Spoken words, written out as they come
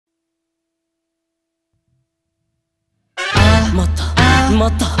もっとも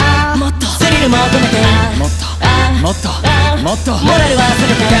っともっとスリル求めてもっともっともっとモラル忘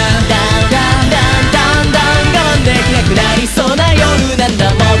れてだんだんだんだんだんだん我慢できなくなりそうな夜なん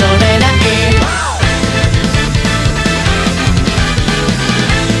だ戻れない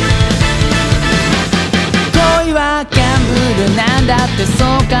恋はギャンブルなんだってそ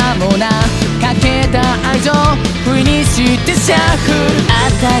うかもなかけた愛情不意にしてシャッフル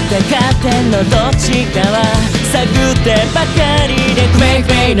温かってんのどっちかは探ってばかりでクレイク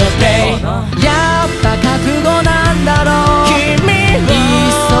レイのプレイやっぱ覚悟なんだろう君をい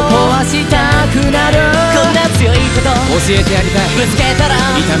っそ壊したくなるこんな強いこと教えてやりたいぶつけたら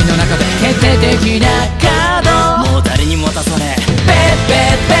痛みの中で決定的なカードもう誰にも渡さねえペッペ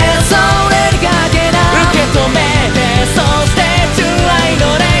ッペッそれにかけな受け止めてそして純愛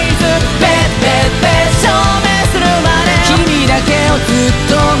のレイズペッペッペッ証明するまで君だけをず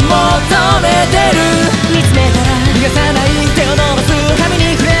っと求めてる見つめたら逃がさない手を伸ばす髪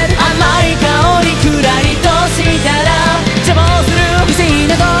に触れる甘い香りくらいとしたら邪魔をする異性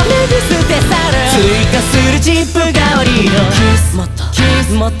など脱ぎ捨て去る追加するチップ代わりのキスもっとキ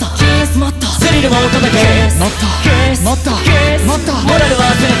スもっとキスもっとスリル求めてもっとキスもっとキスもっとモラル忘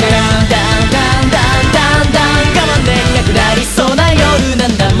れてだんだんだんだんだん我慢できなくなりそうな夜な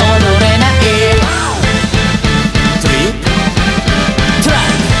んだ戻れないトリップトラッ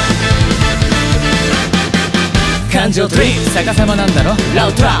ク感情トリップ逆さまなんだろラ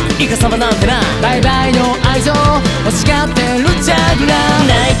ウトライカ様なんてなバイバイの愛情欲しがってるジャグラー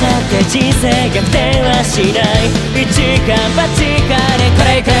泣いたって人生逆転はしない一か八かでク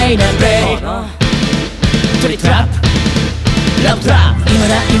レイクレイなブレイトリップトラップラブトラップ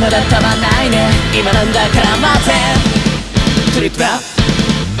今だたまんないね今なんだから待てトリップトラップ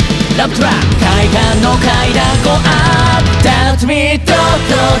ラブトラップ海岸の階段ゴーアップダウトミートそ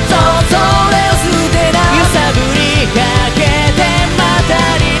れを捨てない揺さぶりかけてまた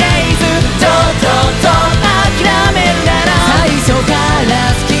リレイズ諦めるなら最初か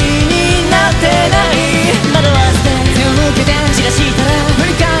ら好きになってない惑わせて背を向けて散らしたら振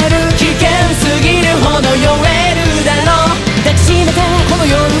り返る危険すぎるほど酔えるだろう抱きしめてこの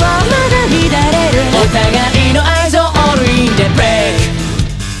夜はまだ乱れるお互いの愛情 All in the break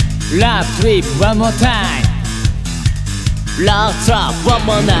Love trip one more time Love trap one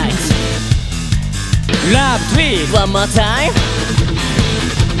more night Love trip One more time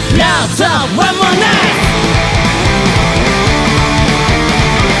Love trap one more night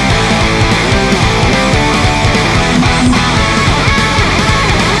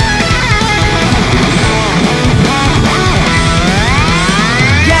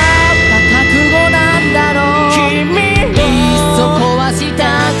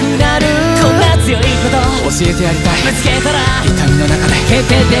教えてやりたいぶつけたら痛みの中で決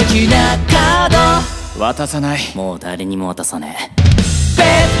定的なカード渡さないもう誰にも渡さねえペッ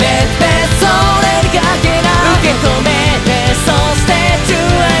ペッペッそれにかけな受け止めてそして純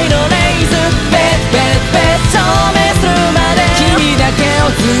愛のレイズペッペッペッ証明